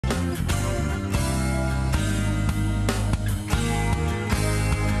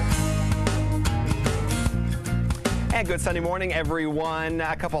And good Sunday morning, everyone.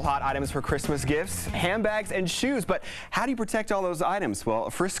 A couple hot items for Christmas gifts, handbags and shoes. But how do you protect all those items? Well,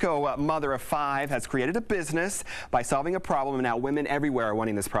 a Frisco mother of 5 has created a business by solving a problem, and now women everywhere are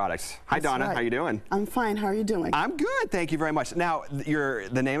wanting this product. Hi, That's Donna. right. How you doing? I'm fine. How are you doing? I'm good. Thank you very much. Now,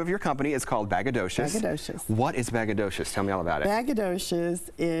 the name of your company is called Bagadocious. Bagadocious. What is Bagadocious? Tell me all about it. Bagadocious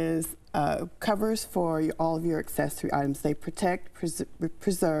is covers for all of your accessory items. They protect,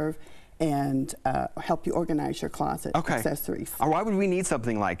 preserve, and help you organize your closet accessories. Why would we need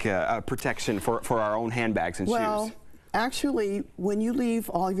something like protection for our own handbags and shoes? Actually, when you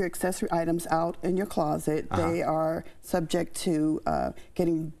leave all your accessory items out in your closet, they are subject to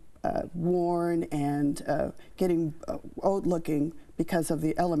getting worn and getting old looking because of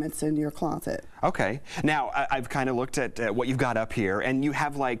the elements in your closet. Okay. Now, I've kind of looked at what you've got up here, and you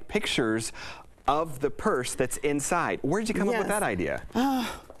have like pictures of the purse that's inside. Where did you come up with that idea?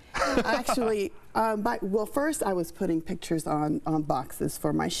 Actually, well, first I was putting pictures on boxes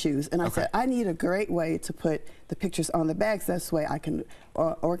for my shoes, and I said I need a great way to put the pictures on the bags. This way I can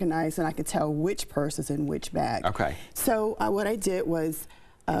organize and I can tell which purse is in which bag. Okay. So what I did was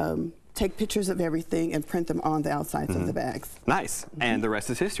take pictures of everything and print them on the outsides of the bags. Nice. And the rest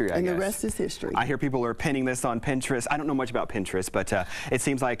is history, I guess. And the rest is history. I hear people are pinning this on Pinterest. I don't know much about Pinterest, but it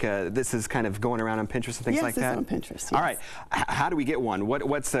seems like this is kind of going around on Pinterest and things like that. Yes, it's on Pinterest. Yes. All right. How do we get one?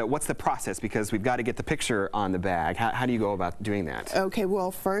 What's the process? Because we've got to get the picture on the bag. How do you go about doing that? Okay,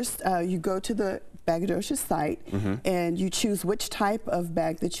 well, first you go to the Bagadocious site and you choose which type of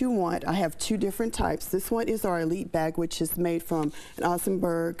bag that you want. I have 2 different types. This one is our elite bag, which is made from an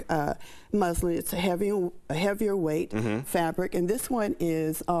Ossenberg muslin. It's a heavier weight fabric, and this one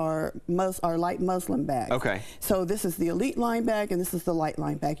is our light muslin bag. Okay. So this is the elite line bag and this is the light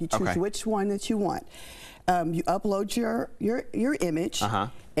line bag. You choose which one that you want. You upload your image,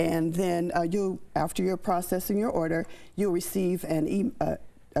 and then after you're processing your order, you'll receive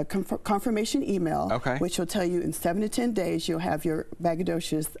a confirmation email, which will tell you in 7 to 10 days you'll have your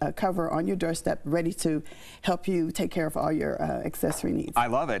Bagadocious cover on your doorstep, ready to help you take care of all your accessory needs. I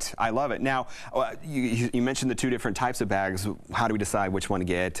love it. I love it. Now, you mentioned the 2 different types of bags. How do we decide which one to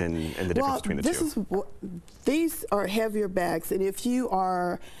get and the difference between the 2? These are heavier bags, and if you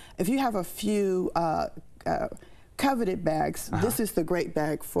have a few coveted bags, this is the great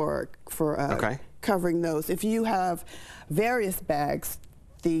bag for covering those. If you have various bags,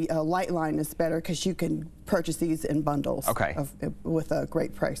 the light line is better because you can purchase these in bundles with a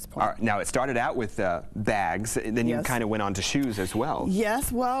great price point. All right. Now, it started out with bags, and then you kind of went on to shoes as well.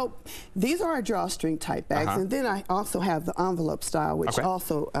 Yes, well, these are our drawstring type bags, and then I also have the envelope style, which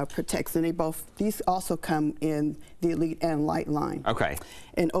also protects, and these also come in the elite and light line. Okay.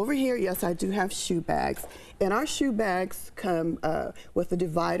 And over here, yes, I do have shoe bags, and our shoe bags come with a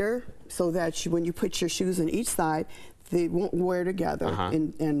divider so that when you put your shoes on each side, they won't wear together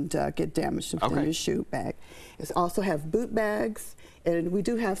and get damaged within your shoe bag. It also have boot bags, and we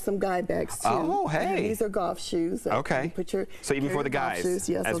do have some guy bags too. Oh, hey! And these are golf shoes. Okay. So even for the guys shoes,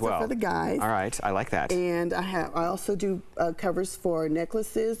 yes, as those well. are for the guys. All right, I like that. And I also do covers for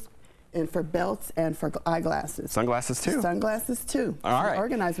necklaces, and for belts, and for eyeglasses. Sunglasses too. Sunglasses too. All right.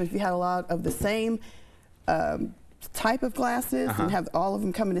 Organized. If you had a lot of the same type of glasses and have all of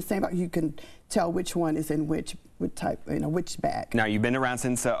them come in the same box, you can tell which one is in which type, which bag. Now, you've been around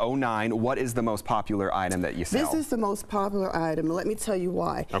since '09. What is the most popular item that you sell? This is the most popular item. Let me tell you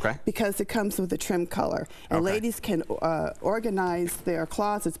why. Okay. Because it comes with a trim color, and ladies can organize their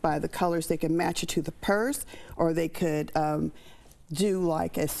closets by the colors. They can match it to the purse, or they could do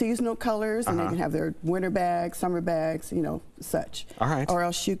like seasonal colors, and they can have their winter bags, summer bags, such. All right. Or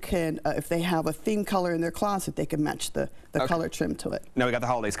else you can, if they have a theme color in their closet, they can match the color trim to it. Now, we got the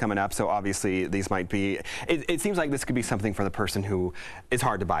holidays coming up, so obviously these might be, it seems like this could be something for the person who is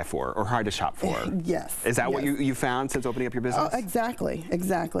hard to buy for or hard to shop for. Yes. Is that what you found since opening up your business? Oh, exactly,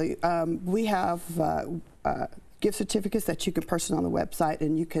 exactly. We have gift certificates that you can purchase on the website,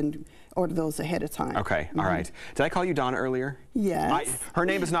 and you can order those ahead of time. Okay, all right. Did I call you Donna earlier? Yes. Her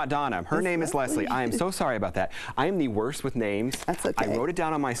name is not Donna. Her name is Leslie. I am so sorry about that. I am the worst with names. That's okay. I wrote it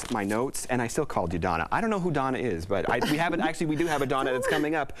down on my notes, and I still called you Donna. I don't know who Donna is, but we do have a Donna that's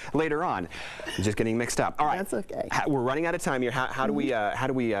coming up later on. I'm just getting mixed up. All right. That's okay. We're running out of time here. How do we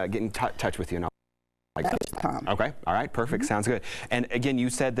get in touch with you? Okay, all right, perfect, sounds good. And again, you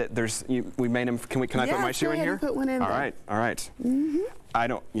said that we made them, can I put my shoe in here? Put one in there. All right. I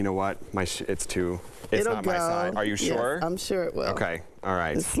don't, you know what, it's not my size. Are you sure? Yes, I'm sure it will. Okay, all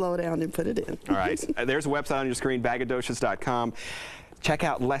right. Just slow down and put it in. All right, there's a website on your screen, bagadocious.com. Check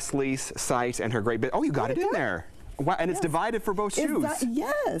out Leslie's site and her great bit. Oh, you got it in there. Wow, and it's divided for both shoes.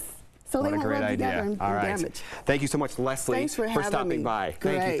 Yes. So what they a won't great rub together idea. and All right. damage. Thank you so much, Leslie, Thanks for having stopping me. by.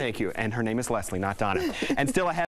 Great. Thank you. And her name is Leslie, not Donna. And still ahead.